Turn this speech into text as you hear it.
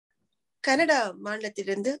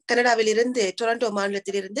கனடாவிலிருந்து டொரண்டோ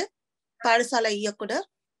மாநிலத்திலிருந்து பாடசாலை இயக்குனர்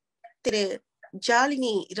திரு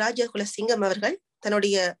ஜாலினி ராஜகுலசிங்கம் அவர்கள்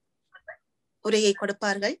தன்னுடைய உரையை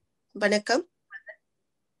கொடுப்பார்கள். வணக்கம்.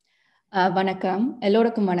 வணக்கம்,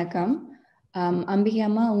 எல்லோருக்கும் வணக்கம். அம்பிகை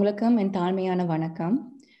அம்மா, உங்களுக்கும் என் தாழ்மையான வணக்கம்.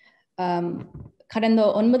 கடந்த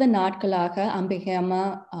 9 நாட்களாக அம்பிகை அம்மா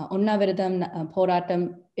உண்ணாவிரதம் போராட்டம்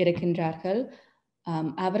இருக்கின்றார்கள்.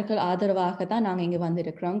 அவர்கள் ஆதரவாக தான் நாங்கள் இங்கே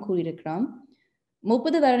வந்திருக்கிறோம், கூறியிருக்கிறோம்.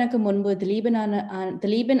 30 வருடங்களுக்கு முன்பு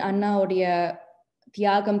திலீபன் அண்ணாவுடைய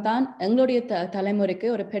தியாகம் தான் எங்களுடைய தலைமுறைக்கு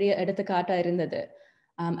ஒரு பெரிய எடுத்துக்காட்டா இருந்தது.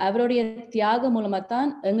 அவருடைய தியாகம் மூலமாத்தான்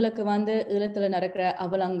எங்களுக்கு ஈழத்துல நடக்கிற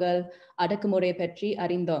அவலங்கள், அடக்குமுறை பற்றி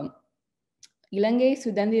அறிந்தோம். இலங்கை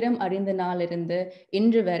சுதந்திரம் அறிந்த நாளிலிருந்து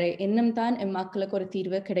இன்று வரை இன்னும் தான் மக்களுக்கு ஒரு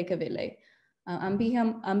தீர்வு கிடைக்கவில்லை.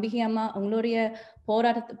 அம்பிகை அம்மா, உங்களுடைய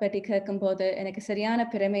போராட்டத்தை பற்றி கேட்கும் போது எனக்கு சரியான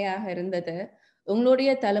பெருமையாக இருந்தது.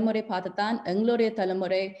 உங்களுடைய தலைமுறை பார்த்துத்தான் எங்களுடைய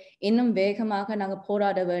தலைமுறை இன்னும் வேகமாக நாங்கள்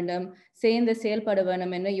போராட வேண்டும், சேர்ந்து செயல்பட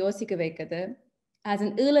வேண்டும் என்று யோசிக்க வைக்குது. As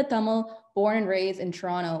an Ila Tamil born and raised in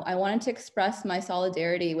Toronto, I wanted to express my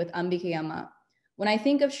solidarity with Ambike Amma. When I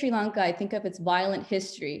think of Sri Lanka, I think of its violent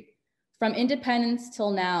history. From independence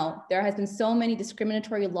till now, there has been so many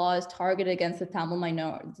discriminatory laws targeted against the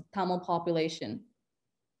Tamil population.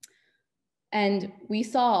 And we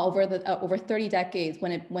saw over 30 decades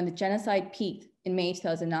when the genocide peaked in May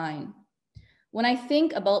 2009. When I think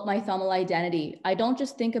about my Tamil identity, I don't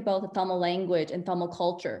just think about the Tamil language and Tamil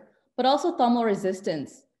culture, but also Tamil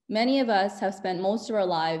resistance. Many of us have spent most of our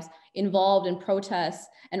lives involved in protests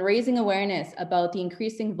and raising awareness about the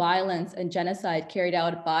increasing violence and genocide carried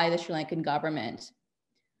out by the Sri Lankan government.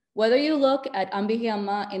 Whether you look at Ambike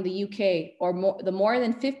Amma in the UK or the more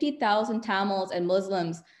than 50,000 Tamils and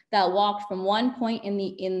Muslims that walked from one point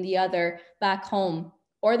in the other back home,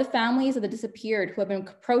 or the families of the disappeared who have been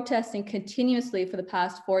protesting continuously for the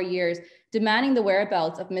past 4 years, demanding the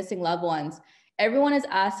whereabouts of missing loved ones, everyone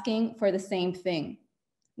is asking for the same thing.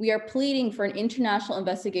 We are pleading for an international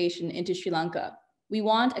investigation into Sri Lanka. We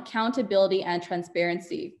want accountability and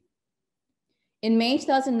transparency. In May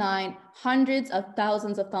 2009, hundreds of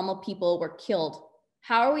thousands of Tamil people were killed.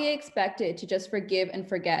 How are we expected to just forgive and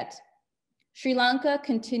forget? Sri Lanka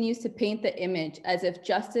continues to paint the image as if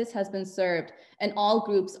justice has been served and all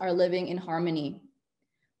groups are living in harmony.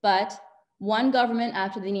 But one government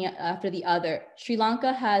after the other, Sri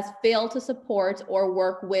Lanka has failed to support or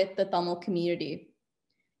work with the Tamil community.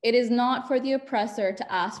 It is not for the oppressor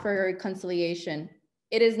to ask for reconciliation.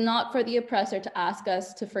 It is not for the oppressor to ask us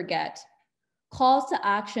to forget. Calls to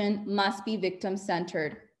action must be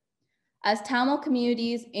victim-centered. As Tamil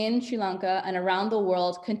communities in Sri Lanka and around the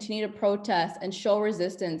world continue to protest and show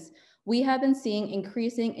resistance, we have been seeing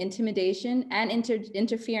increasing intimidation and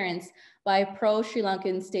interference by pro-Sri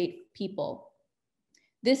Lankan state people.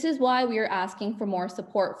 This is why we are asking for more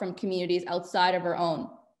support from communities outside of our own.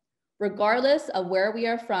 Regardless of where we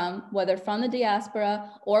are from, whether from the diaspora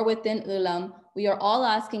or within Ulam, we are all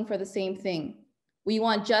asking for the same thing. We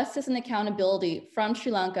want justice and accountability from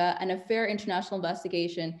Sri Lanka and a fair international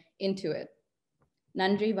investigation into it.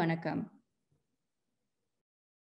 Nandri Vanakkam.